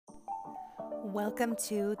Welcome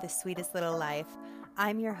to The Sweetest Little Life.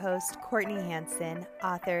 I'm your host, Courtney Hanson,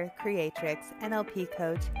 author, creatrix, NLP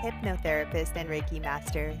coach, hypnotherapist, and Reiki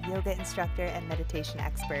master, yoga instructor, and meditation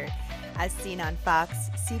expert. As seen on Fox,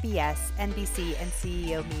 CBS, NBC, and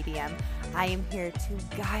CEO Medium, I am here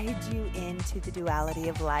to guide you into the duality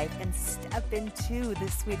of life and step into the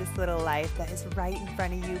sweetest little life that is right in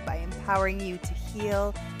front of you by empowering you to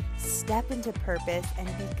heal, step into purpose, and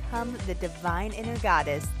become the divine inner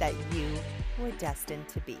goddess that you were destined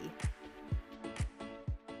to be.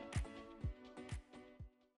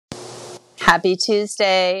 Happy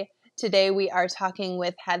Tuesday. Today we are talking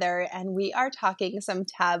with Heather and we are talking some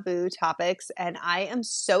taboo topics, and I am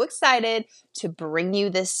so excited to bring you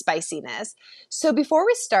this spiciness. So before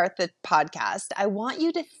we start the podcast, I want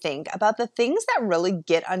you to think about the things that really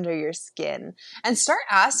get under your skin and start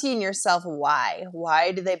asking yourself why.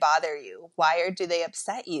 Why do they bother you? Why do they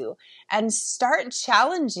upset you? And start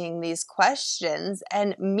challenging these questions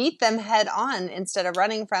and meet them head on instead of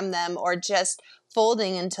running from them or just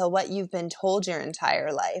folding into what you've been told your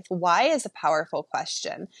entire life. Why is a powerful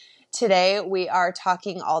question. Today, we are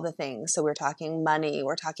talking all the things. So we're talking money.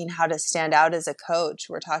 We're talking how to stand out as a coach.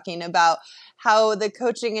 We're talking about how the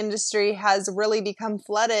coaching industry has really become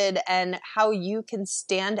flooded and how you can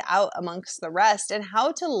stand out amongst the rest and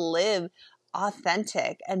how to live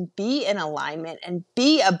authentic and be in alignment and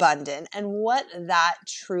be abundant and what that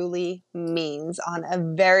truly means on a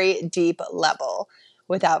very deep level.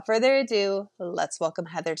 Without further ado, let's welcome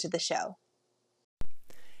Heather to the show.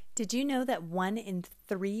 Did you know that 1 in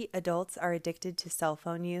 3 adults are addicted to cell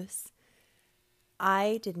phone use?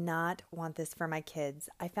 I did not want this for my kids.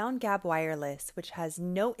 I found Gab Wireless, which has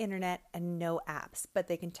no internet and no apps, but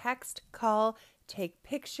they can text, call, take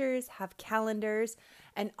pictures, have calendars,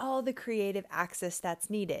 and all the creative access that's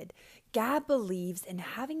needed. Gab believes in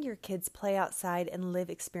having your kids play outside and live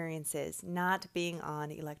experiences, not being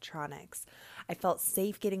on electronics. I felt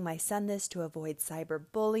safe getting my son this to avoid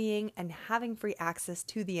cyberbullying and having free access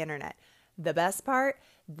to the internet. The best part,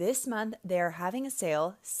 this month they are having a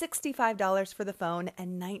sale, $65 for the phone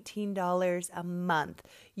and $19 a month.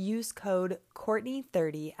 Use code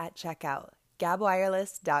Courtney30 at checkout,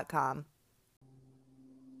 gabwireless.com.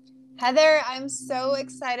 Heather, I'm so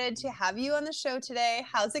excited to have you on the show today.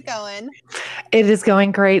 How's it going? It is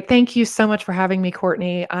going great. Thank you so much for having me,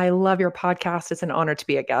 Courtney. I love your podcast. It's an honor to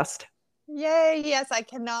be a guest. Yay. Yes, I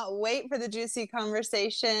cannot wait for the juicy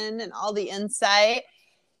conversation and all the insight.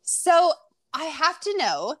 So I have to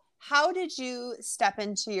know, how did you step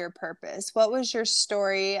into your purpose? What was your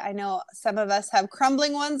story? I know some of us have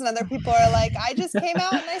crumbling ones and other people are like, I just came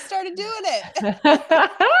out and I started doing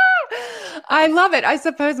it. I love it. I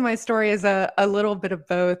suppose my story is a little bit of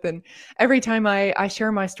both. And every time I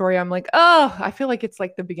share my story, I'm like, oh, I feel like it's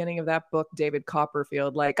like the beginning of that book, David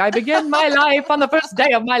Copperfield. Like, I begin my life on the first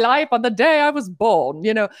day of my life, on the day I was born.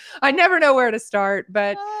 You know, I never know where to start.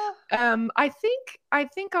 But I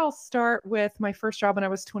think I'll start with my first job when I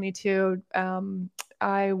was 22.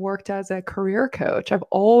 I worked as a career coach. I've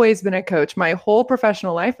always been a coach. My whole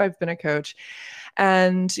professional life, I've been a coach.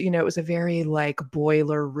 And, you know, it was a very like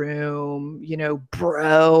boiler room, you know,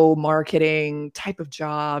 bro marketing type of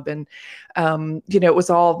job. And, you know, it was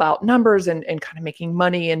all about numbers and kind of making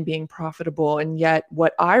money and being profitable. And yet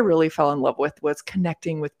what I really fell in love with was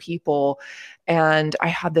connecting with people. And I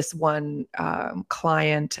had this one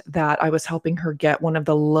client that I was helping her get one of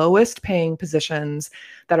the lowest paying positions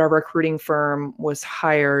that our recruiting firm was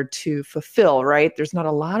hired to fulfill, right? There's not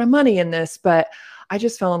a lot of money in this, but I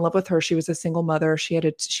just fell in love with her. She was a single mother. She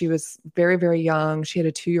was very, very young. She had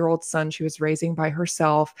a 2-year-old son she was raising by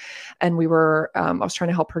herself. And I was trying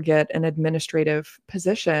to help her get an administrative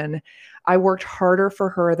position. I worked harder for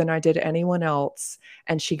her than I did anyone else.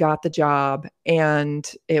 And she got the job. And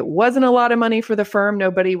it wasn't a lot of money for the firm.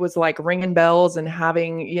 Nobody was like ringing bells and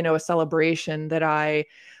having, you know, a celebration that I,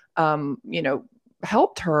 you know,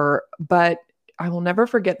 helped her. But I will never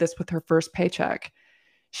forget this with her first paycheck.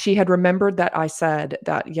 She had remembered that I said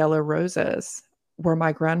that yellow roses were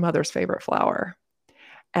my grandmother's favorite flower.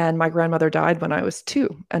 And my grandmother died when I was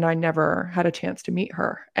 2, and I never had a chance to meet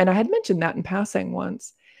her. And I had mentioned that in passing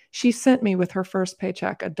once. She sent me with her first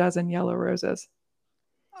paycheck a dozen yellow roses.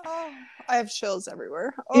 Oh, I have chills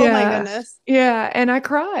everywhere. Oh yeah, my goodness. Yeah. And I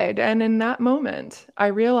cried. And in that moment, I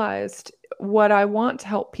realized what I want to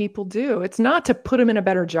help people do. It's not to put them in a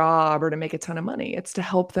better job or to make a ton of money. It's to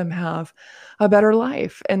help them have a better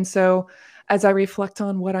life. And so as I reflect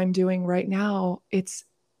on what I'm doing right now, it's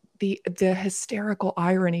the hysterical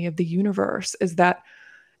irony of the universe is that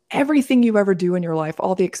everything you ever do in your life,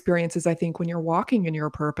 all the experiences, I think when you're walking in your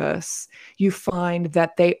purpose, you find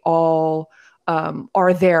that they all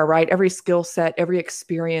are there, right? Every skill set, every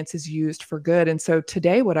experience is used for good. And so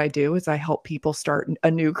today what I do is I help people start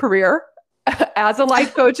a new career as a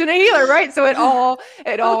life coach and a healer, right? So it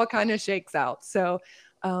all kind of shakes out. So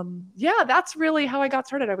yeah, that's really how I got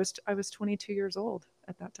started. I was 22 years old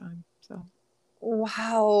at that time. So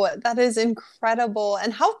Wow, that is incredible.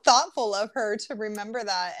 And how thoughtful of her to remember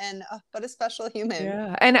that. And what a special human.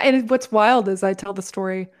 yeah. And what's wild is I tell the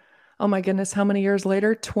story, oh my goodness, how many years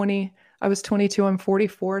later? 20, I was 22, I'm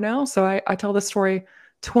 44 now. So I tell the story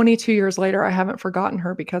 22 years later. I haven't forgotten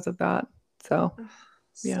her because of that. So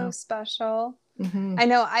So yeah. special. Hmm. I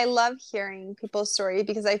know I love hearing people's story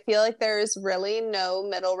because I feel like there's really no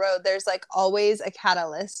middle road. There's like always a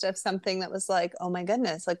catalyst of something that was like, oh my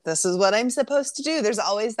goodness, like this is what I'm supposed to do. There's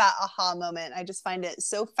always that aha moment. I just find it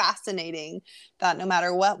so fascinating that no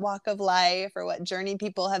matter what walk of life or what journey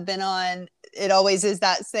people have been on, it always is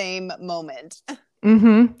that same moment.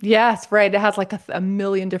 Yes, right. It has like a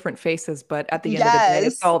million different faces, but at the end of the day,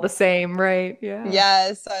 it's Yes. all the same, right? Yeah.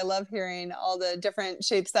 Yes. I love hearing all the different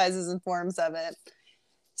shapes, sizes, and forms of it.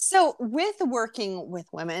 So, with working with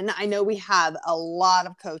women, I know we have a lot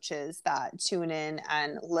of coaches that tune in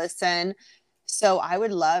and listen. So, I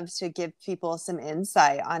would love to give people some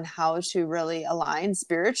insight on how to really align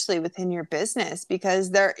spiritually within your business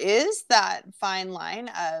because there is that fine line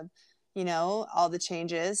of, all the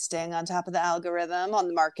changes, staying on top of the algorithm, on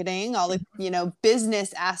the marketing, all the,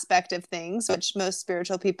 business aspect of things, which most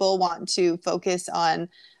spiritual people want to focus on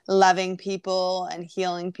loving people and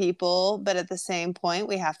healing people. But at the same point,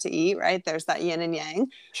 we have to eat, right? There's that yin and yang.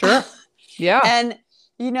 Sure. Yeah. And,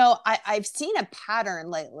 I've seen a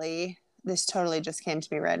pattern lately. This totally just came to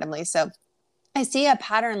me randomly. So I see a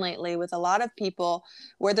pattern lately with a lot of people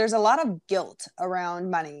where there's a lot of guilt around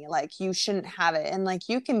money. Like you shouldn't have it. And like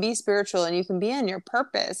you can be spiritual and you can be in your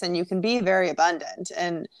purpose and you can be very abundant.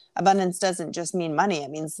 And abundance doesn't just mean money.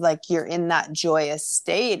 It means like you're in that joyous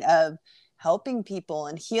state of helping people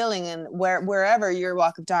and healing and wherever your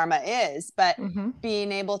walk of dharma is. But Hmm.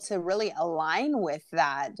 being able to really align with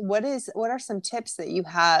that, what are some tips that you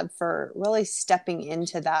have for really stepping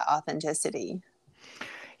into that authenticity?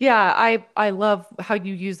 Yeah, I love how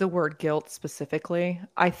you use the word guilt specifically.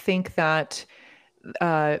 I think that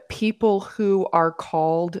people who are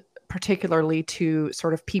called particularly to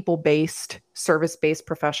sort of people-based, service-based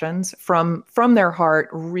professions from their heart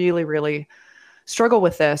really, really struggle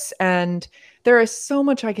with this. And there is so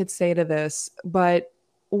much I could say to this, but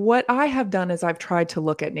what I have done is I've tried to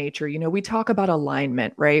look at nature. We talk about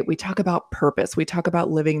alignment, right? We talk about purpose. We talk about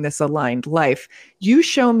living this aligned life. You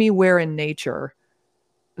show me where in nature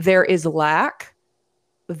there is lack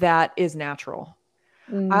that is natural.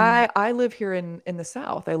 Mm. I live here in the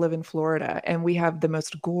South. I live in Florida, and we have the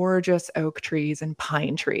most gorgeous oak trees and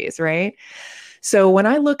pine trees, right? So when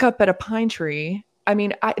I look up at a pine tree, I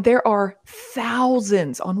mean, there are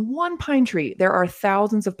thousands on one pine tree. There are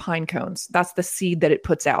thousands of pine cones. That's the seed that it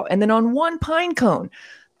puts out. And then on one pine cone,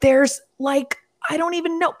 there's like, I don't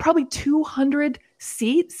even know, probably 200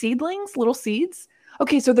 seedlings, little seeds.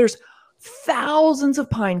 Okay, so there's thousands of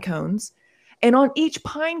pine cones. And on each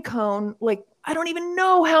pine cone, like, I don't even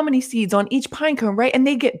know how many seeds on each pine cone, right? And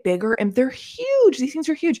they get bigger and they're huge. These things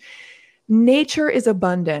are huge. Nature is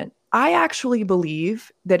abundant. I actually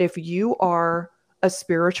believe that if you are a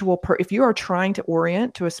if you are trying to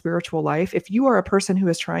orient to a spiritual life, if you are a person who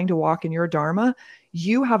is trying to walk in your dharma,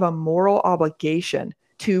 you have a moral obligation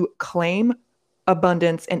to claim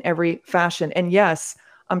abundance in every fashion. And yes,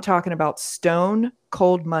 I'm talking about stone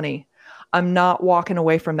cold money. I'm not walking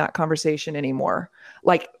away from that conversation anymore.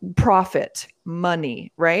 Like profit,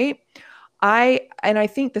 money, right? I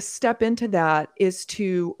think the step into that is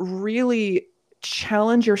to really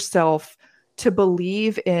challenge yourself to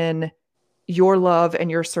believe in your love and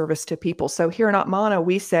your service to people. So here in Atmana,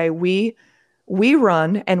 we say we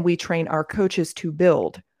run and we train our coaches to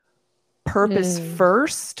build purpose Mm.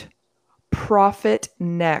 first, profit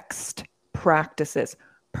next practices.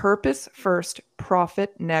 Purpose first,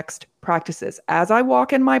 profit next practices. As I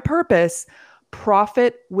walk in my purpose,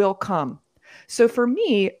 profit will come. So for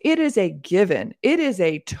me, it is a given. It is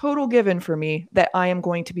a total given for me that I am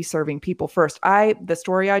going to be serving people first. The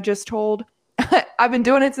story I just told, I've been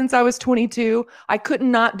doing it since I was 22. I could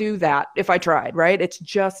not do that if I tried, right? It's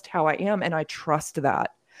just how I am. And I trust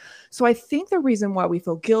that. So I think the reason why we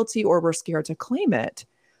feel guilty or we're scared to claim it,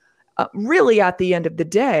 really at the end of the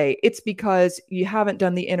day, it's because you haven't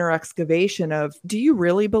done the inner excavation of, do you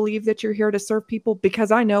really believe that you're here to serve people?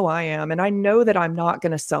 Because I know I am. And I know that I'm not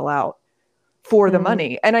going to sell out for the Mm.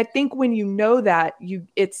 money. And I think when you know that,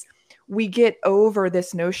 we get over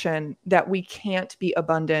this notion that we can't be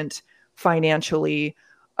abundant financially,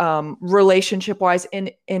 relationship wise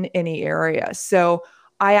in any area. So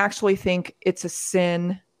I actually think it's a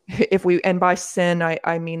sin. And by sin,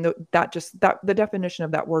 I mean that the definition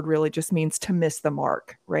of that word really just means to miss the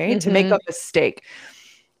mark, right? To make a mistake.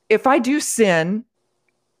 If I do sin,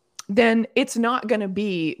 then it's not going to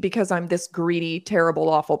be because I'm this greedy, terrible,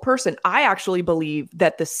 awful person. I actually believe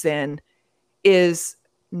that the sin is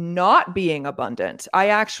not being abundant. I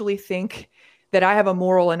actually think that I have a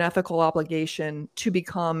moral and ethical obligation to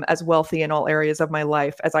become as wealthy in all areas of my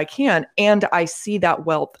life as I can. And I see that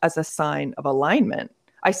wealth as a sign of alignment.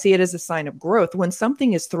 I see it as a sign of growth. When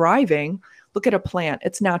something is thriving, look at a plant,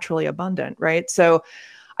 it's naturally abundant, right? So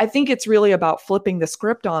I think it's really about flipping the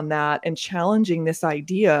script on that and challenging this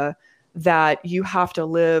idea that you have to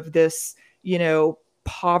live this,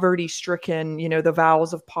 poverty stricken, the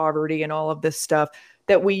vows of poverty and all of this stuff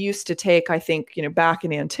that we used to take, I think, back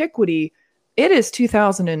in antiquity. It is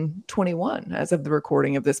 2021 as of the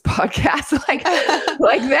recording of this podcast. like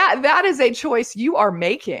that is a choice you are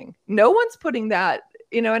making. No one's putting that,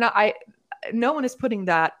 no one is putting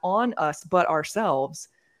that on us but ourselves.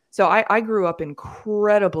 So I grew up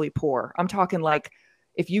incredibly poor. I'm talking like,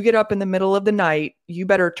 if you get up in the middle of the night, you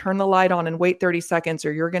better turn the light on and wait 30 seconds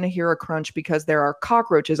or you're going to hear a crunch because there are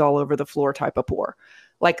cockroaches all over the floor type of poor.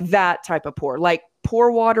 Like that type of poor. Like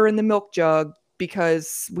pour water in the milk jug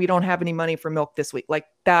because we don't have any money for milk this week. Like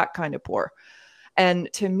that kind of poor.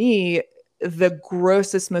 And to me, the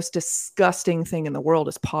grossest, most disgusting thing in the world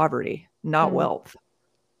is poverty, not wealth.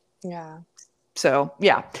 Yeah. So,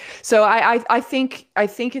 yeah. So I think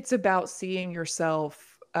it's about seeing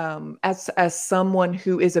yourself as someone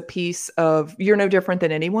who is a piece of, you're no different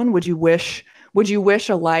than anyone. Would you wish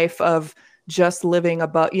a life of just living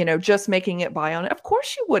above, just making it by on it? Of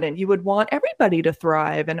course you wouldn't. You would want everybody to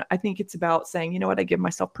thrive. And I think it's about saying, you know what, I give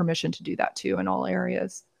myself permission to do that too in all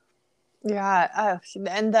areas. Yeah.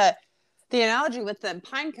 And the analogy with the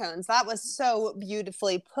pine cones, that was so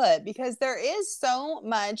beautifully put, because there is so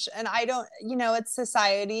much, and I don't, it's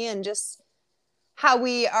society and just how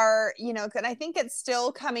we are, and I think it's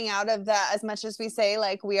still coming out of that, as much as we say,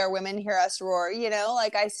 like, we are women, hear us roar,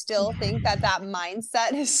 like, I still think that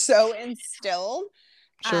mindset is so instilled.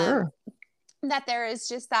 Sure. That there is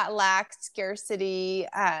just that lack, scarcity,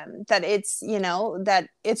 that it's, that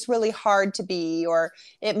it's really hard to be, or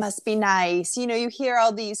it must be nice. You hear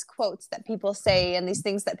all these quotes that people say and these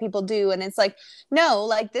things that people do. And it's like, no,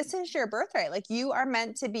 like, this is your birthright. Like, you are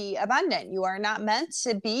meant to be abundant. You are not meant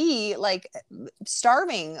to be like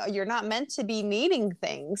starving. You're not meant to be needing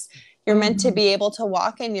things. You're meant to be able to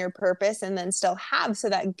walk in your purpose and then still have. So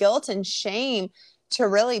that guilt and shame, to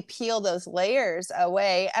really peel those layers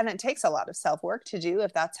away. And it takes a lot of self-work to do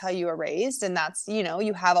if that's how you were raised. And that's,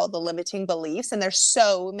 you have all the limiting beliefs, and there's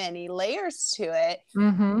so many layers to it.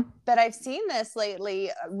 But I've seen this lately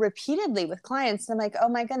repeatedly with clients. I'm like, oh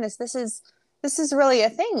my goodness, this is really a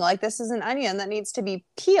thing. Like, this is an onion that needs to be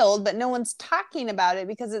peeled, but no one's talking about it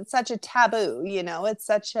because it's such a taboo. It's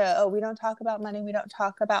such a, we don't talk about money. We don't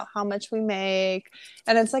talk about how much we make.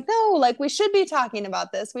 And it's like, no, like, we should be talking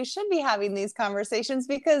about this. We should be having these conversations,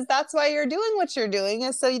 because that's why you're doing what you're doing,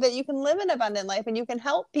 is so that you can live an abundant life and you can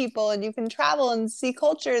help people and you can travel and see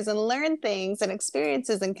cultures and learn things and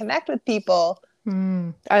experiences and connect with people.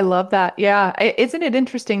 I love that. Yeah. Isn't it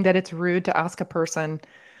interesting that it's rude to ask a person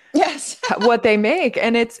yes what they make?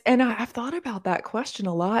 And I've thought about that question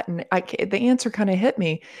a lot, and the answer kind of hit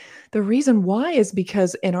me. The reason why is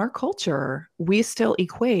because in our culture, we still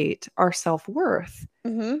equate our self-worth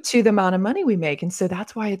to the amount of money we make. And so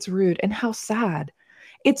that's why it's rude. And how sad.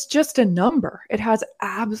 It's just a number. It has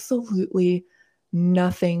absolutely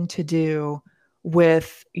nothing to do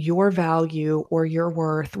with your value or your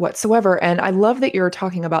worth whatsoever. And I love that you're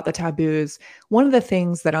talking about the taboos. One of the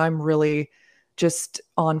things that I'm really just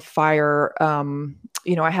on fire,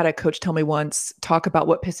 I had a coach tell me once, talk about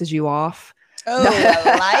what pisses you off. Oh,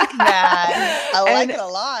 I like that. I like it a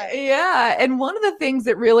lot. Yeah. And one of the things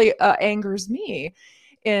that really angers me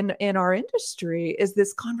in our industry is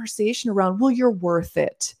this conversation around, well, you're worth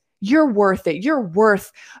it. You're worth it. You're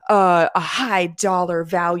worth a high dollar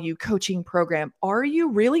value coaching program. Are you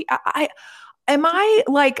really? Am I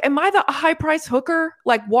the high price hooker,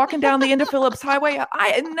 like walking down the end of Phillips Highway?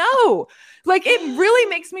 No, like, it really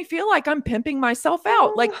makes me feel like I'm pimping myself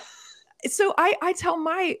out. Like, so I tell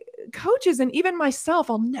my coaches and even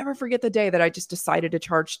myself, I'll never forget the day that I just decided to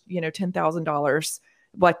charge, $10,000,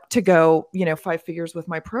 like, to go, 5 figures with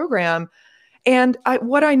my program. And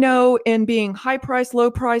what I know in being high price,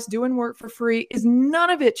 low price, doing work for free, is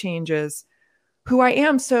none of it changes who I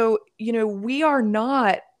am. So, we are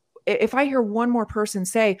not if I hear one more person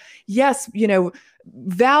say, yes,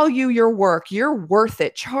 value your work, you're worth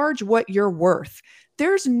it, charge what you're worth.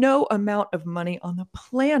 There's no amount of money on the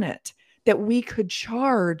planet that we could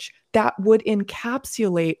charge that would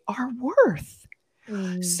encapsulate our worth.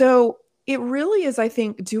 So it really is, I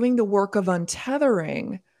think, doing the work of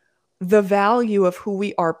untethering the value of who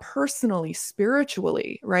we are personally,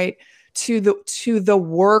 spiritually, right? To the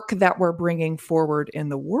work that we're bringing forward in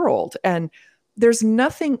the world. And there's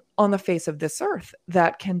nothing on the face of this earth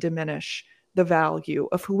that can diminish the value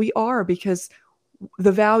of who we are, because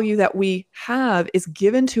the value that we have is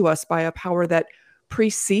given to us by a power that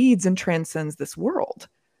precedes and transcends this world.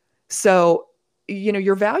 So,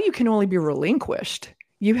 your value can only be relinquished.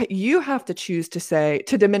 You have to choose to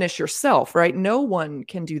diminish yourself, right? No one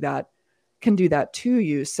can do that to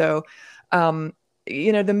you. So,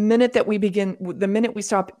 the minute we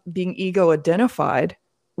stop being ego identified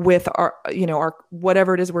with our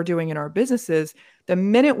whatever it is we're doing in our businesses, the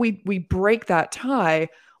minute we break that tie,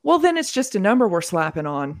 well, then it's just a number we're slapping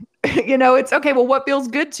on. It's okay. Well, what feels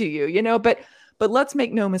good to you? But let's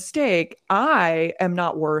make no mistake, I am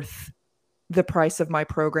not worth the price of my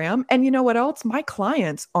program. And you know what else? My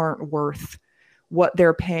clients aren't worth what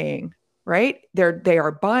they're paying, right? They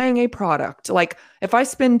are buying a product. Like if I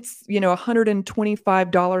spend,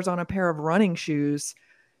 $125 on a pair of running shoes,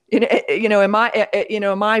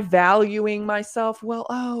 am I valuing myself?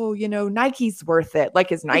 Well, Nike's worth it.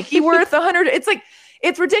 Like, is Nike worth 100? It's like,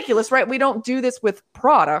 it's ridiculous, right? We don't do this with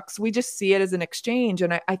products. We just see it as an exchange.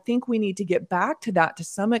 And I think we need to get back to that to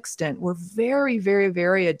some extent. We're very, very,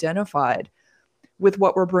 very identified with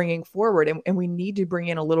what we're bringing forward. And we need to bring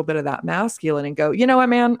in a little bit of that masculine and go, you know what,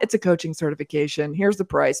 man, it's a coaching certification. Here's the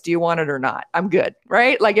price. Do you want it or not? I'm good.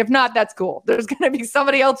 Right. Like if not, that's cool. There's going to be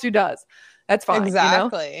somebody else who does. That's fine.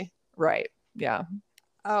 Exactly. Right. Yeah.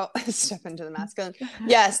 Oh, step into the masculine.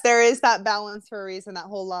 Yes. There is that balance for a reason, that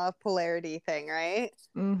whole law of polarity thing. Right.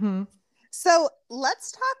 Mm-hmm. So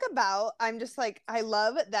let's talk about, I'm just like, I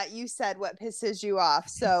love that you said what pisses you off.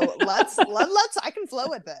 So let's I can flow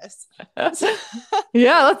with this.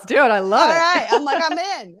 Yeah, let's do it. I love it. All right. I'm like, I'm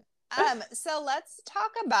in. So let's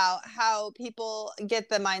talk about how people get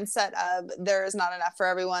the mindset of there is not enough for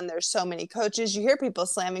everyone. There's so many coaches. You hear people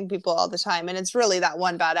slamming people all the time, and it's really that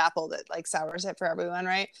one bad apple that like sours it for everyone,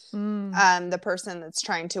 right? The person that's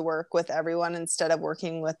trying to work with everyone instead of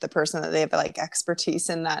working with the person that they have like expertise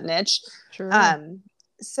in that niche. Sure.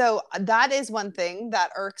 So that is one thing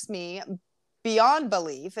that irks me beyond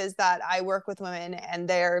belief, is that I work with women and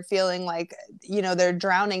they're feeling like, they're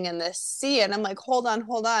drowning in this sea. And I'm like, hold on.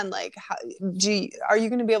 Like, are you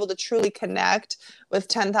going to be able to truly connect with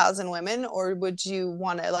 10,000 women? Or would you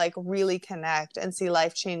want to like really connect and see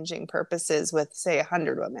life-changing purposes with, say,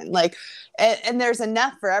 100 women? Like, and there's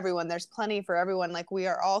enough for everyone. There's plenty for everyone. Like, we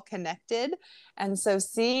are all connected. And so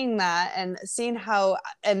seeing that and seeing how,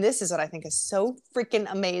 and this is what I think is so freaking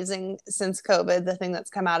amazing since COVID, the thing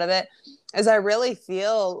that's come out of it, is I really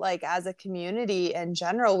feel like as a community in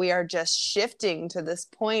general, we are just shifting to this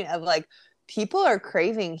point of like, people are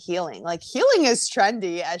craving healing. Like healing is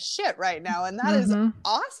trendy as shit right now. And that is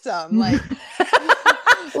awesome. Like,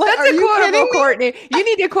 that's a quotable, Courtney. You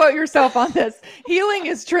need to quote yourself on this. Healing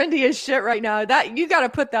is trendy as shit right now. That you got to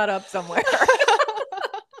put that up somewhere.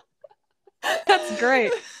 That's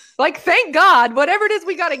great. Like, thank God, whatever it is,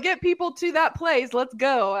 we got to get people to that place. Let's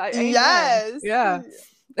go. Yes. Yeah.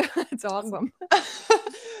 It's awesome.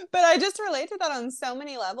 But I just relate to that on so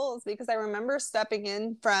many levels, because I remember stepping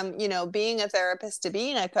in from, being a therapist to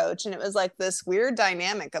being a coach. And it was like this weird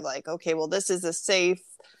dynamic of like, okay, well, this is a safe,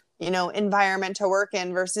 environment to work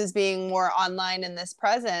in versus being more online in this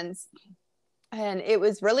presence. And it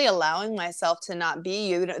was really allowing myself to not be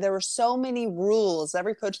you. There were so many rules.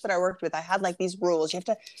 Every coach that I worked with, I had like these rules. You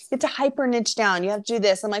have to hyper niche down. You have to do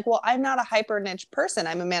this. I'm like, well, I'm not a hyper niche person.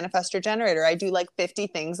 I'm a manifestor generator. I do like 50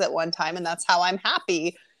 things at one time, and that's how I'm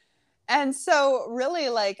happy. And so really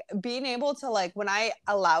like being able to like, when I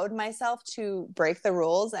allowed myself to break the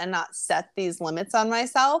rules and not set these limits on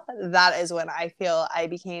myself, that is when I feel I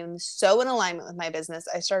became so in alignment with my business.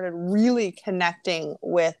 I started really connecting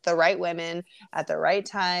with the right women at the right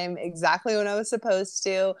time, exactly when I was supposed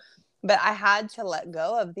to. But I had to let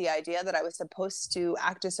go of the idea that I was supposed to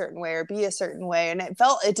act a certain way or be a certain way. And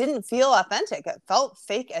it didn't feel authentic. It felt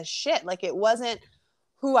fake as shit. Like it wasn't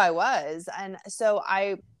who I was. And so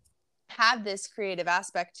I had this creative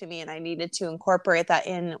aspect to me, and I needed to incorporate that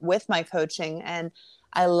in with my coaching. And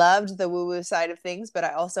I loved the woo-woo side of things, but I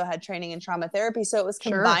also had training in trauma therapy. So it was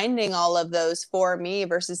Sure. combining all of those for me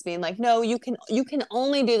versus being like, no, you can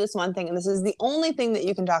only do this one thing. And this is the only thing that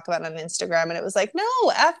you can talk about on Instagram. And it was like, no,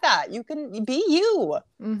 F that. You can be you.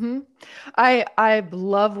 Mm-hmm. I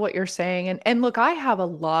love what you're saying. And look, I have a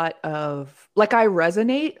lot of like I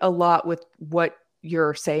resonate a lot with what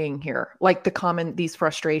you're saying here. Like these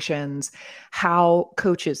frustrations, how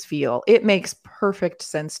coaches feel. It makes perfect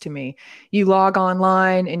sense to me. You log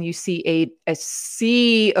online and you see a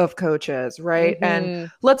sea of coaches, right? And Mm-hmm.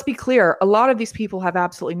 let's be clear, a lot of these people have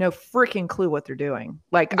absolutely no freaking clue what they're doing.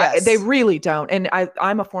 Like they Yes. really don't. And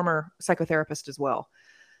I'm a former psychotherapist as well.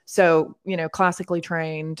 So, classically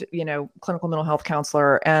trained, clinical mental health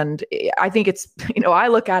counselor. And I think it's, I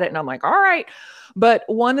look at it and I'm like, all right. But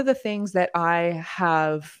one of the things that I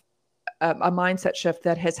have a mindset shift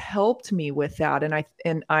that has helped me with that,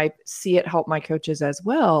 and I see it help my coaches as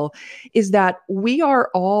well, is that we are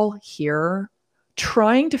all here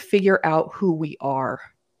trying to figure out who we are.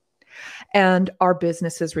 And our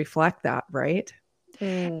businesses reflect that, right?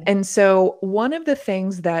 Mm. And so one of the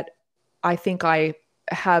things that I think I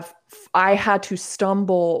had to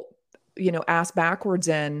stumble, ass backwards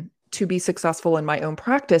in to be successful in my own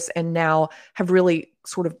practice, and now have really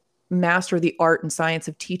sort of mastered the art and science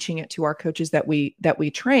of teaching it to our coaches that we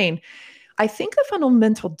train. I think the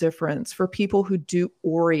fundamental difference for people who do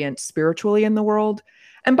orient spiritually in the world,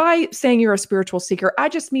 and by saying you're a spiritual seeker, I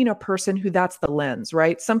just mean a person who that's the lens,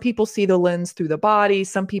 right? Some people see the lens through the body.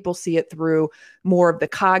 Some people see it through more of the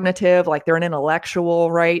cognitive, like they're an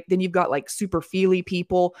intellectual, right? Then you've got like super feely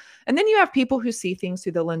people. And then you have people who see things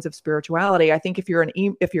through the lens of spirituality. I think if you're an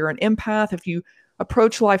empath, if you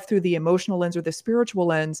approach life through the emotional lens or the spiritual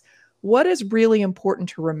lens, what is really important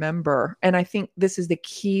to remember, and I think this is the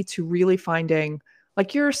key to really finding,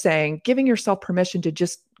 like you're saying, giving yourself permission to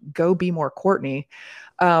just go be more Courtney,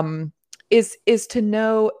 is to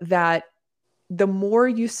know that the more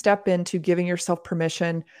you step into giving yourself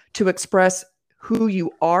permission to express who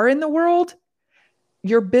you are in the world,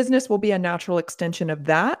 your business will be a natural extension of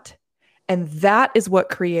that. And that is what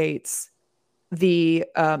creates the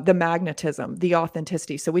magnetism, the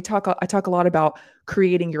authenticity. So I talk a lot about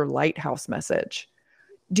creating your lighthouse message.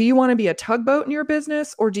 Do you want to be a tugboat in your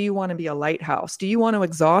business, or do you want to be a lighthouse? Do you want to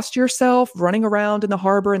exhaust yourself running around in the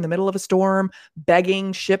harbor in the middle of a storm,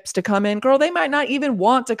 begging ships to come in? Girl, they might not even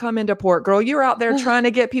want to come into port. Girl, you're out there trying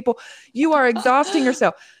to get people. You are exhausting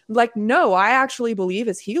yourself. Like, no, I actually believe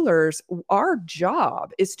as healers, our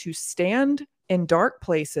job is to stand in dark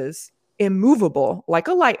places, immovable, like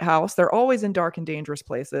a lighthouse. They're always in dark and dangerous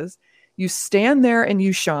places. You stand there and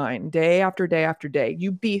you shine day after day after day.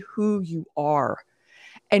 You be who you are.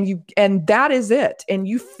 And that is it. And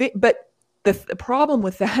you fit, but the problem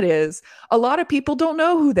with that is a lot of people don't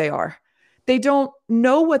know who they are. They don't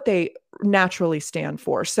know what they naturally stand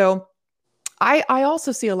for. So I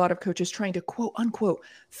also see a lot of coaches trying to quote unquote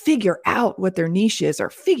figure out what their niche is, or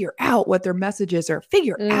figure out what their message is, or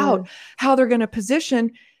figure out how they're going to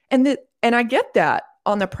position. And I get that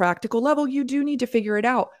on the practical level, you do need to figure it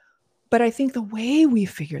out. But I think the way we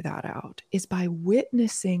figure that out is by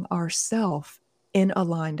witnessing ourselves in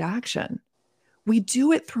aligned action. We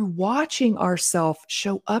do it through watching ourselves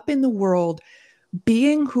show up in the world,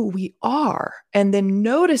 being who we are, and then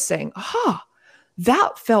noticing,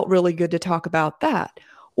 that felt really good to talk about that.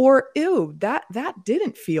 Or, ew, that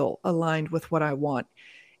didn't feel aligned with what I want.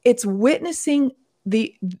 It's witnessing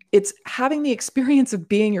it's having the experience of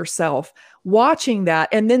being yourself, watching that,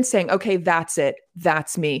 and then saying, okay, that's it.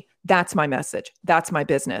 That's me. That's my message. That's my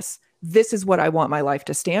business. This is what I want my life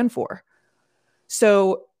to stand for.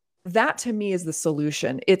 So that to me is the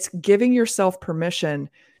solution. It's giving yourself permission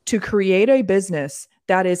to create a business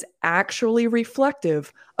that is actually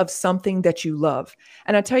reflective of something that you love.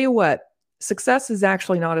 And I tell you what, success is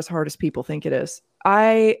actually not as hard as people think it is.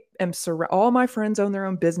 All my friends own their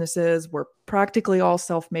own businesses. We're practically all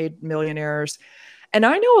self-made millionaires. And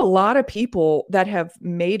I know a lot of people that have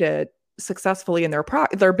made it successfully in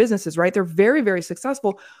their businesses, right? They're very, very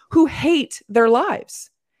successful, who hate their lives.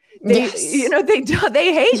 They hate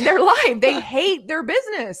their life. They hate their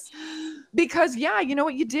business because, you know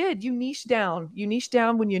what you did? You niched down. You niched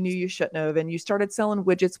down when you knew you shouldn't have. And you started selling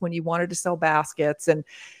widgets when you wanted to sell baskets. And,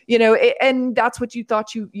 and that's what you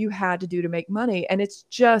thought you had to do to make money. And it's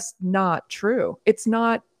just not true. It's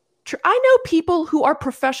not true. I know people who are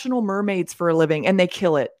professional mermaids for a living and they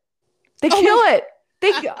kill it.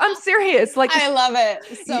 I'm serious. Like, I love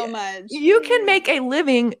it so much. You can make a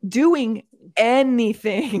living doing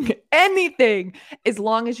anything, as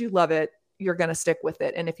long as you love it, you're going to stick with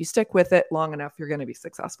it. And if you stick with it long enough, you're going to be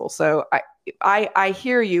successful. So I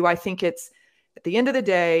hear you. I think it's At the end of the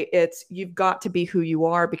day, it's you've got to be who you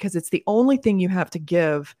are because it's the only thing you have to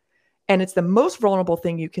give. And it's the most vulnerable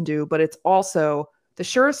thing you can do, but it's also the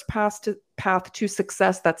surest path to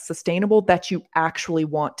success that's sustainable that you actually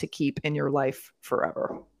want to keep in your life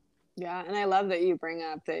forever. Yeah, and I love that you bring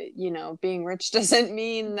up that, being rich doesn't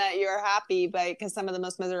mean that you're happy, but because some of the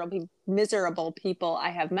most miserable people I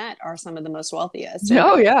have met are some of the most wealthiest. And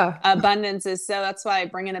Oh, yeah. abundance is that's why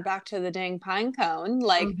bringing it back to the dang pine cone,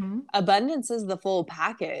 like abundance is the full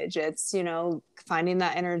package. It's, finding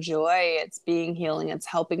that inner joy, it's being healing, it's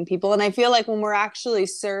helping people. And I feel like when we're actually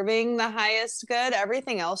serving the highest good,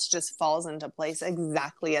 everything else just falls into place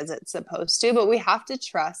exactly as it's supposed to. But we have to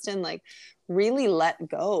trust and like really let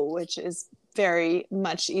go, which is very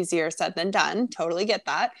much easier said than done. Totally get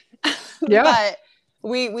that. Yeah. But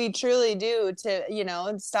we truly do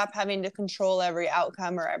to, stop having to control every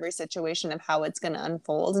outcome or every situation of how it's going to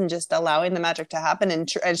unfold and just allowing the magic to happen.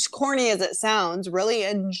 And as corny as it sounds, really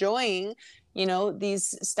enjoying,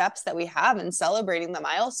 these steps that we have and celebrating the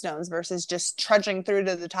milestones versus just trudging through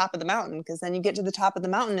to the top of the mountain. Because then you get to the top of the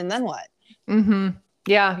mountain and then what?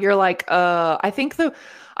 Yeah, you're like, I think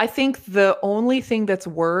the only thing that's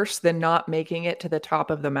worse than not making it to the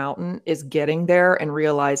top of the mountain is getting there and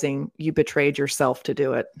realizing you betrayed yourself to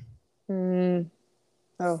do it.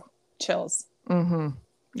 Oh, chills.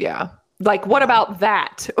 Yeah. Like, what about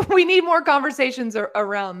that? We need more conversations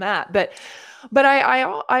around that. But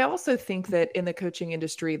I also think that in the coaching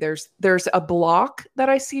industry, there's a block that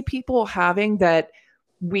I see people having that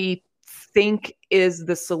we think is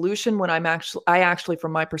the solution when I actually,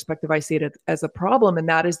 from my perspective, I see it as a problem. And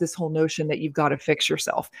that is this whole notion that you've got to fix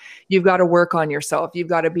yourself. You've got to work on yourself. You've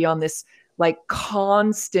got to be on this like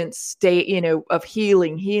constant state, of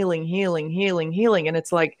healing. And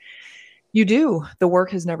it's like, you do. The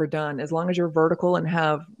work is never done. As long as you're vertical and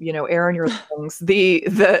have, air in your lungs, the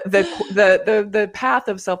path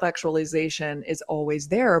of self-actualization is always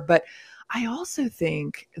there. But I also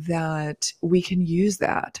think that we can use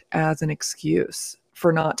that as an excuse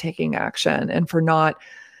for not taking action and for not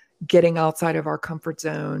getting outside of our comfort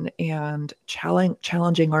zone and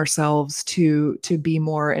challenging ourselves to be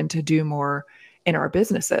more and to do more in our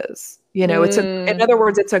businesses. In other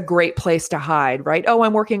words, it's a great place to hide, right? Oh,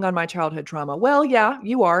 I'm working on my childhood trauma. Well, yeah,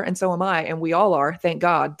 you are. And so am I. And we all are. Thank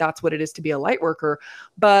God. That's what it is to be a light worker.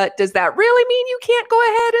 But does that really mean you can't go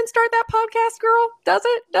ahead and start that podcast, girl? Does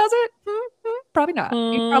it? Probably not.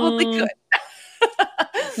 You probably could.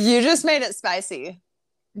 You just made it spicy.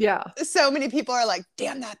 Yeah. So many people are like,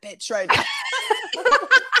 damn that bitch right now.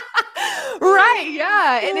 Right.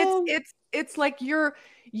 Yeah. And it's like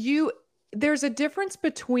there's a difference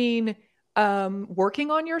between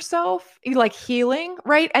working on yourself, like healing,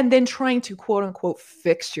 right? And then trying to quote unquote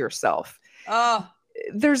fix yourself. Oh,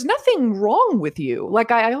 there's nothing wrong with you.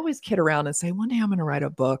 Like I always kid around and say, one day I'm going to write a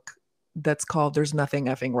book that's called There's Nothing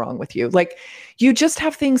Effing Wrong with You. Like you just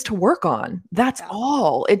have things to work on. That's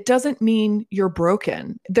all. It doesn't mean you're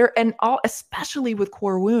broken there. And especially with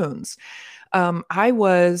core wounds. And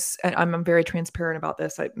I'm very transparent about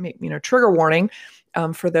this. I make, trigger warning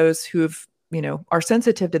for those who've, are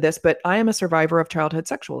sensitive to this, but I am a survivor of childhood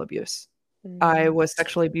sexual abuse. I was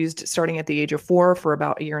sexually abused starting at the age of 4 for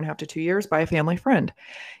about 1.5 to 2 years by a family friend.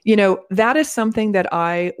 That is something that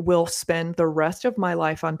I will spend the rest of my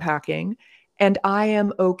life unpacking. And I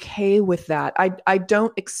am okay with that. I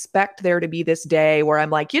don't expect there to be this day where I'm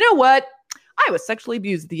like, you know what? I was sexually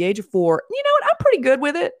abused at the age of 4. You know what? I'm pretty good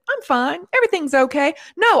with it. I'm fine. Everything's okay.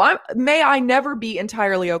 No, may I never be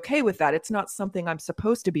entirely okay with that. It's not something I'm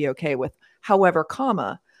supposed to be okay with. However,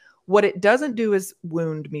 what it doesn't do is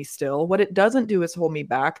wound me still. What it doesn't do is hold me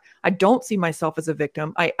back. I don't see myself as a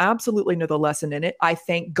victim. I absolutely know the lesson in it. I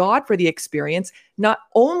thank God for the experience. Not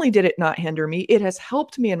only did it not hinder me, it has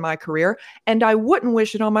helped me in my career. And I wouldn't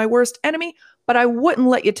wish it on my worst enemy, but I wouldn't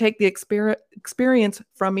let you take the experience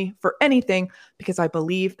from me for anything because I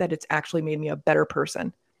believe that it's actually made me a better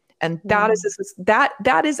person. And that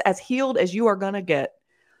is as healed as you are going to get.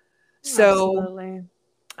 So absolutely.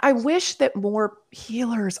 I wish that more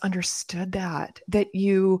healers understood that it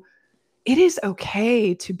is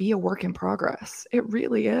okay to be a work in progress. It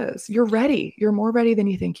really is. You're ready. You're more ready than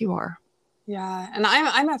you think you are. Yeah. And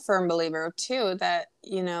I'm a firm believer too, that,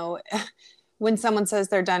 when someone says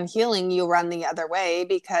they're done healing, you run the other way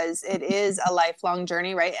because it is a lifelong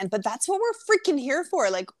journey, right? But that's what we're freaking here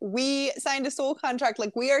for. Like we signed a soul contract.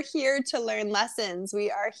 Like we are here to learn lessons.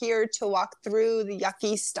 We are here to walk through the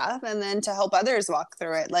yucky stuff and then to help others walk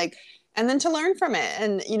through it. And then to learn from it.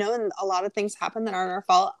 And, and a lot of things happen that aren't our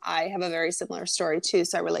fault. I have a very similar story too.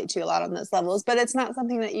 So I relate to you a lot on those levels, but it's not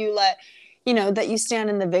something that you let that you stand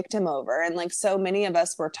in the victim over. And like so many of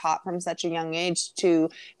us were taught from such a young age to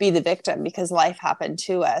be the victim because life happened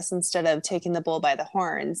to us instead of taking the bull by the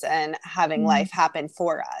horns and having Mm. life happen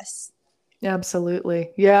for us.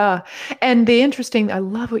 Absolutely. Yeah. And I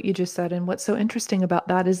love what you just said. And what's so interesting about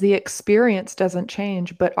that is the experience doesn't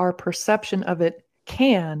change, but our perception of it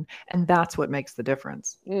can. And that's what makes the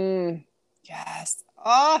difference. Mm, yes.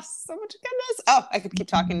 Oh, so much goodness. Oh, I could keep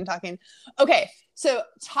talking Mhm. and talking. Okay. So,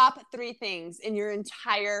 top three things in your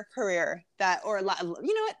entire career you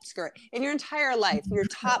know what? Screw it. In your entire life, your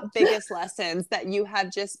top biggest lessons that you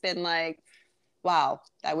have just been like, wow,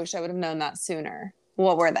 I wish I would have known that sooner.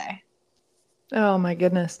 What were they? Oh my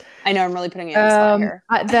goodness. I know I'm really putting you on the spot here.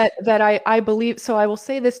 I believe so. I will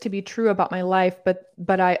say this to be true about my life, but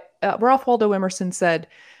Ralph Waldo Emerson said,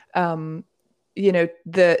 um,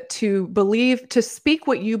 the to speak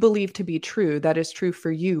what you believe to be true, that is true for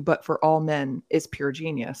you, but for all men is pure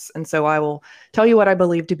genius. And so I will tell you what I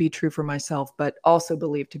believe to be true for myself, but also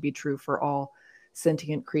believe to be true for all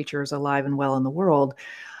sentient creatures alive and well in the world.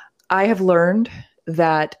 I have learned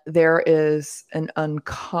that there is an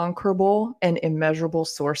unconquerable and immeasurable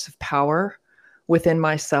source of power within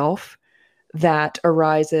myself that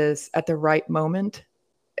arises at the right moment.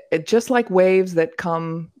 Just like waves that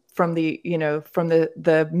come from the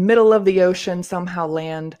middle of the ocean somehow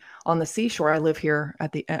land on the seashore. I live here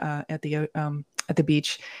at the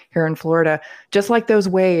beach here in Florida. Just like those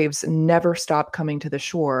waves never stop coming to the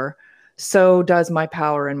shore, so does my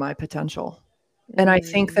power and my potential. And I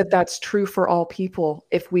think that Mm. that's true for all people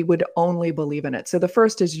if we would only believe in it. So the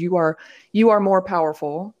first is you are more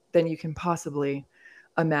powerful than you can possibly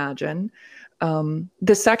imagine.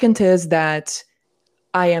 The second is that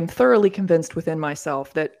I am thoroughly convinced within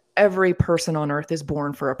myself that every person on earth is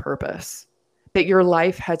born for a purpose, that your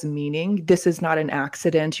life has meaning. This is not an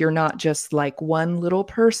accident. You're not just like one little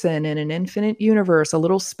person in an infinite universe, a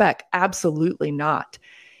little speck. Absolutely not.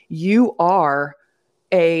 You are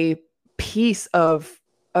a piece of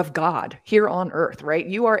God here on earth, right?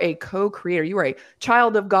 You are a co-creator. You are a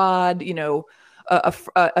child of God, a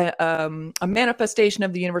manifestation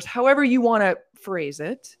of the universe, however you want to phrase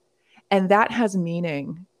it. And that has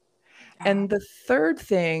meaning. Yeah. And the third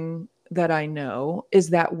thing that I know is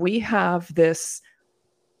that we have this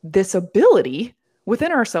ability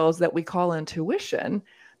within ourselves that we call intuition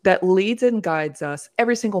that leads and guides us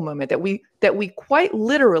every single moment, that we quite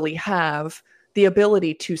literally have the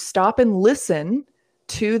ability to stop and listen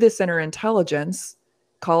to this inner intelligence,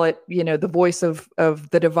 call it, the voice of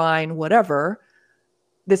the divine, whatever,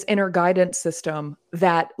 this inner guidance system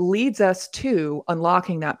that leads us to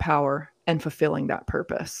unlocking that power and fulfilling that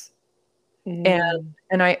purpose. And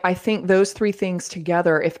Mm. I think those three things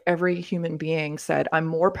together, if every human being said, I'm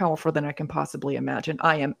more powerful than I can possibly imagine,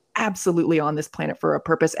 I am absolutely on this planet for a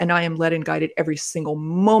purpose, and I am led and guided every single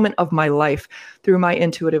moment of my life through my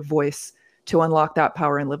intuitive voice to unlock that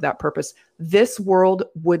power and live that purpose, this world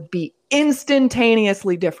would be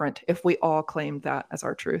instantaneously different if we all claimed that as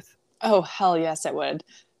our truth. Oh, hell yes, it would.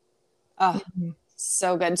 Oh, Mhm.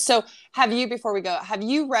 so good. So, before we go, have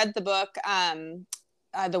you read the book,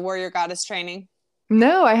 The Warrior Goddess Training?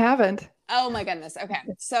 No, I haven't. Oh my goodness. Okay.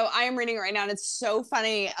 So I am reading it right now and it's so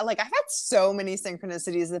funny. Like I've had so many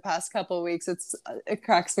synchronicities the past couple of weeks. It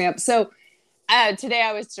cracks me up. So today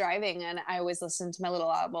I was driving and I was listening to my little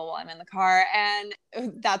audible while I'm in the car. And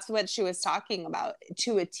that's what she was talking about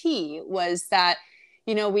to a T was that,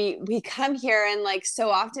 we come here and like so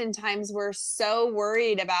oftentimes we're so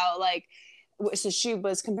worried about like, so she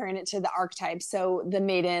was comparing it to the archetypes. So the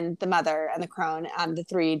maiden, the mother, and the crone, the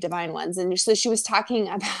three divine ones. And so she was talking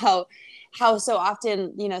about how so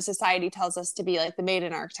often, society tells us to be like the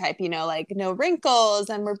maiden archetype, like no wrinkles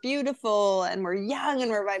and we're beautiful and we're young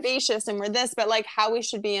and we're vivacious and we're this, but like how we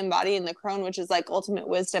should be embodying the crone, which is like ultimate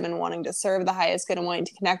wisdom and wanting to serve the highest good and wanting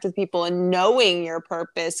to connect with people and knowing your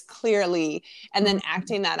purpose clearly and then Mhm.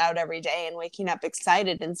 acting that out every day and waking up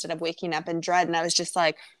excited instead of waking up in dread. And I was just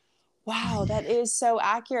like, wow, that is so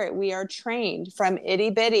accurate. We are trained from itty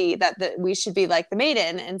bitty that we should be like the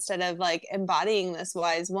maiden instead of like embodying this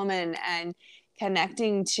wise woman and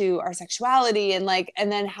connecting to our sexuality and like,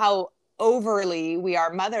 and then how overly we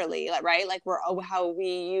are motherly, like, right? Like how we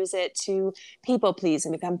use it to people please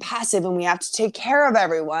and become passive and we have to take care of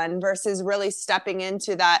everyone versus really stepping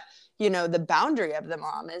into that the boundary of the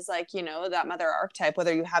mom is like, that mother archetype,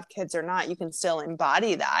 whether you have kids or not, you can still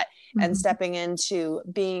embody that and Mhm. stepping into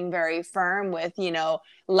being very firm with,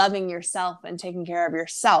 loving yourself and taking care of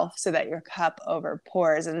yourself so that your cup over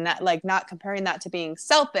pours and that like not comparing that to being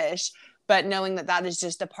selfish, but knowing that is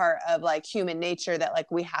just a part of like human nature that like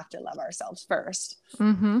we have to love ourselves first.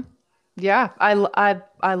 Mhm. Yeah, I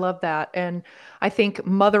love that. And I think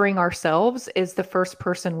mothering ourselves is the first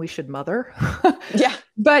person we should mother. Yeah.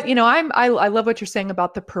 But I love what you're saying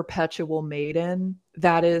about the perpetual maiden.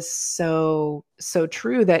 That is so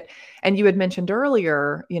true. That, and you had mentioned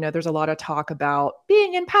earlier, there's a lot of talk about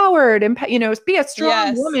being empowered and be a strong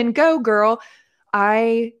Yes. woman, go girl.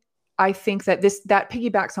 I I think that that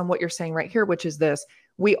piggybacks on what you're saying right here, which is this: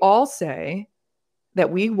 we all say that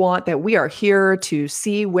we are here to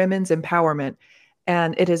see women's empowerment.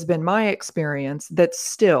 And it has been my experience that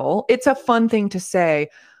still, it's a fun thing to say,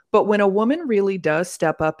 but when a woman really does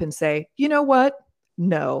step up and say, you know what?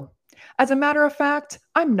 No. As a matter of fact,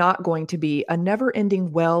 I'm not going to be a never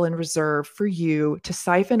ending well and reserve for you to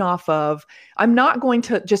siphon off of. I'm not going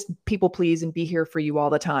to just people please and be here for you all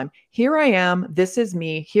the time. Here I am. This is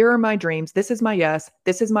me. Here are my dreams. This is my yes.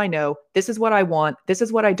 This is my no. This is what I want. This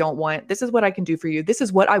is what I don't want. This is what I can do for you. This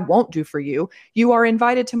is what I won't do for you. You are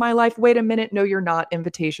invited to my life. Wait a minute. No, you're not.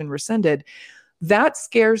 Invitation rescinded. That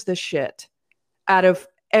scares the shit out of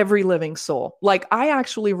every living soul. Like, I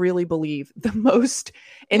actually really believe the most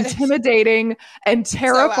intimidating and So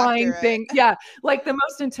terrifying accurate. thing. Yeah. Like, the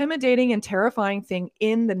most intimidating and terrifying thing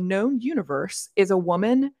in the known universe is a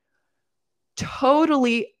woman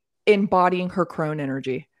totally embodying her crone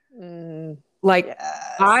energy. Mm, Like,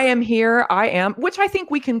 I yes. am here, I am, which I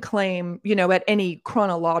think we can claim, at any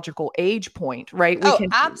chronological age point, right? We Oh, can,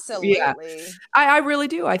 yeah, absolutely. I really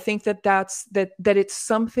do. I think that it's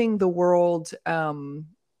something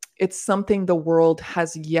it's something the world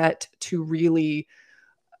has yet to really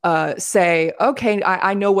say, okay,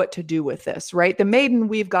 I know what to do with this, right? The maiden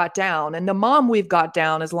we've got down, and the mom we've got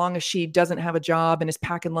down, as long as she doesn't have a job and is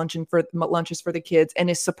packing lunches for the kids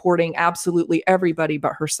and is supporting absolutely everybody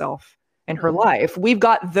but herself and her Mm. life. We've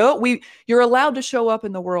got you're allowed to show up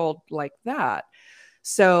in the world like that.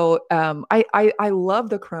 So I love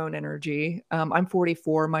the crone energy. I'm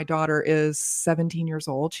 44. My daughter is 17 years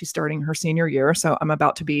old. She's starting her senior year, so I'm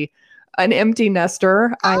about to be an empty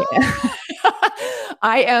nester. I Ah,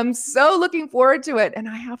 I am so looking forward to it, and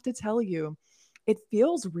I have to tell you, it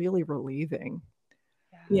feels really relieving,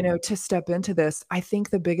 yeah. to step into this. I think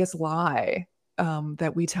the biggest lie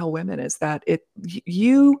that we tell women is that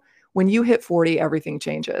when you hit 40, everything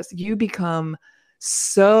changes. You become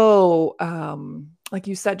so, like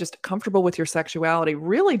you said, just comfortable with your sexuality,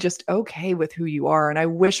 really just okay with who you are. And I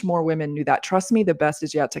wish more women knew that. Trust me, the best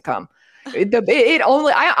is yet to come.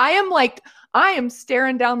 I am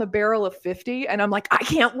staring down the barrel of 50 and I'm like, I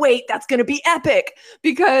can't wait. That's going to be epic,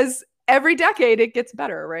 because every decade it gets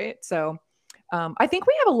better. Right. So, I think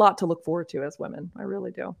we have a lot to look forward to as women. I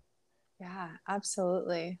really do. Yeah,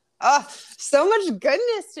 absolutely. Oh, so much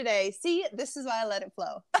goodness today. See, this is why I let it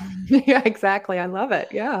flow. Yeah, exactly. I love it.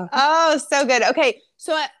 Yeah. Oh, so good. Okay.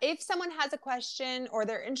 So if someone has a question or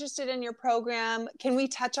they're interested in your program, can we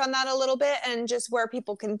touch on that a little bit and just where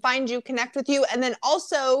people can find you, connect with you? And then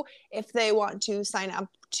also, if they want to sign up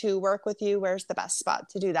to work with you, where's the best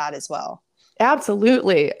spot to do that as well?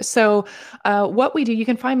 Absolutely. So, what we do, you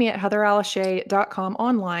can find me at heatheralishea.com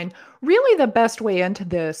online. Really, the best way into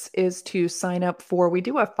this is to sign up we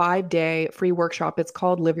do a 5-day free workshop. It's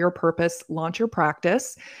called Live Your Purpose, Launch Your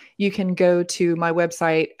Practice. You can go to my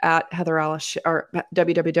website at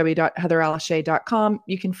www.heatheralishea.com.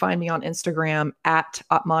 You can find me on Instagram at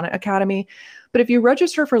Atmana Academy. But if you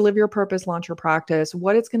register for Live Your Purpose, Launch Your Practice,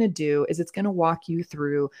 what it's going to do is it's going to walk you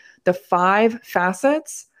through the 5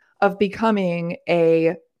 facets of becoming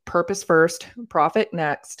a purpose first, profit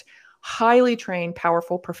next, highly trained,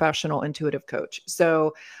 powerful, professional, intuitive coach.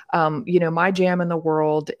 So, my jam in the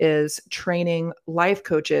world is training life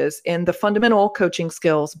coaches in the fundamental coaching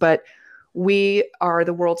skills, but we are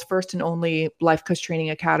the world's first and only life coach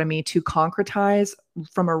training academy to concretize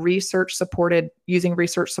from using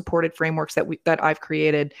research supported frameworks that I've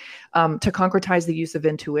created, to concretize the use of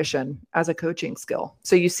intuition as a coaching skill.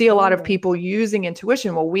 So you see a lot of Oh, people using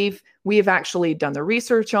intuition. Well, we've actually done the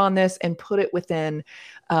research on this and put it within,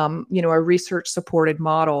 a research supported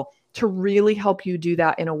model to really help you do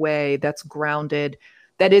that in a way that's grounded.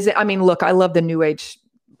 That isn't, I mean, look, I love the new age.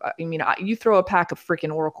 You throw a pack of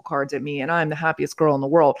freaking oracle cards at me and I'm the happiest girl in the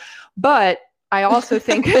world. But I also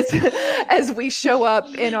think as we show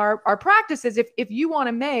up in our practices, if you want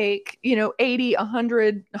to make, 80,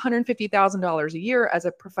 100, $150,000 a year as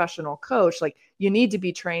a professional coach, like, you need to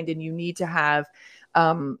be trained and you need to have,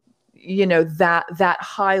 that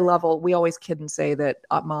high level. We always kid and say that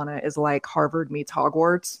Atmana is like Harvard meets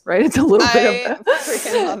Hogwarts, right? It's a little bit of I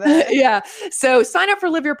freaking love it. yeah. So sign up for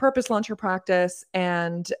Live Your Purpose, Launch Your Practice,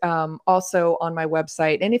 and also on my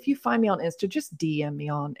website. And if you find me on Insta, just DM me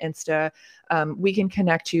on Insta. we can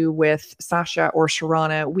connect you with Sasha or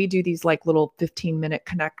Sharana. We do these like little 15-minute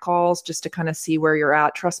connect calls just to kind of see where you're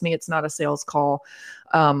at. Trust me, it's not a sales call.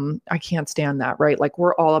 I can't stand that, right? Like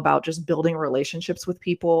we're all about just building relationships with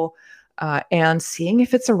people and seeing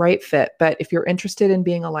if it's a right fit. But if you're interested in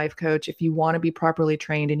being a life coach, if you want to be properly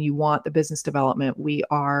trained and you want the business development, we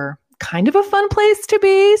are kind of a fun place to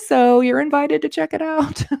be. So you're invited to check it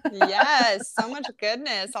out. Yes, so much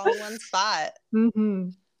goodness all in one spot. Mm-hmm.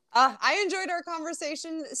 I enjoyed our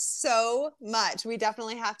conversation so much. We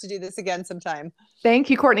definitely have to do this again sometime. Thank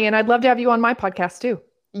you, Courtney. And I'd love to have you on my podcast too.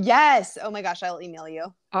 Yes. Oh my gosh, I'll email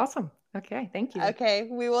you. Awesome. Okay. Thank you. Okay.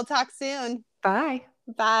 We will talk soon. Bye.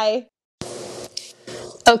 Bye.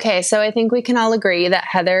 Okay, so I think we can all agree that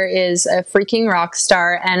Heather is a freaking rock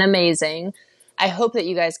star and amazing. I hope that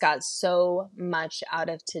you guys got so much out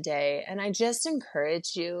of today. And I just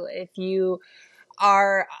encourage you, if you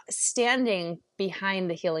are standing behind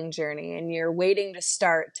the healing journey and you're waiting to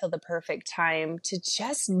start till the perfect time, to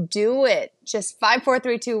just do it. Just 5, 4,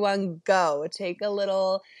 3, 2, 1, go. Take a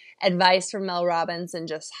little advice from Mel Robbins and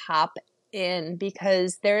just hop in,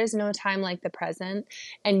 because there is no time like the present,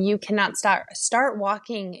 and you cannot start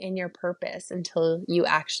walking in your purpose until you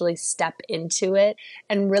actually step into it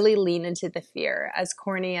and really lean into the fear. As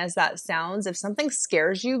corny as that sounds, if something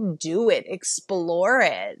scares you, do it, explore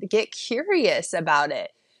it, get curious about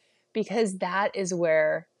it, because that is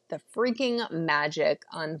where the freaking magic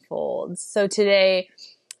unfolds. So today,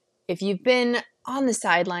 if you've been on the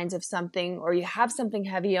sidelines of something, or you have something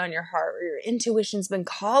heavy on your heart, or your intuition's been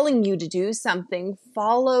calling you to do something,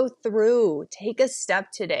 follow through. Take a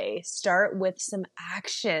step today. Start with some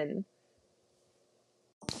action.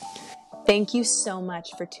 Thank you so much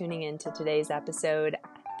for tuning in to today's episode.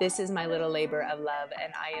 This is my little labor of love,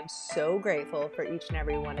 and I am so grateful for each and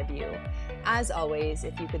every one of you. As always,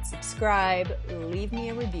 if you could subscribe, leave me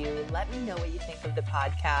a review, let me know what you think of the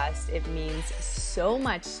podcast. It means so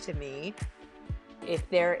much to me. If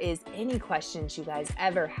there is any questions you guys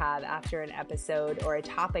ever have after an episode, or a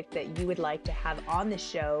topic that you would like to have on the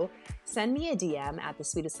show, send me a DM at The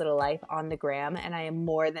Sweetest Little Life on the gram, and I am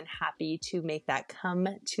more than happy to make that come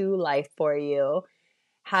to life for you.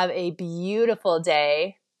 Have a beautiful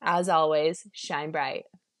day. As always, shine bright.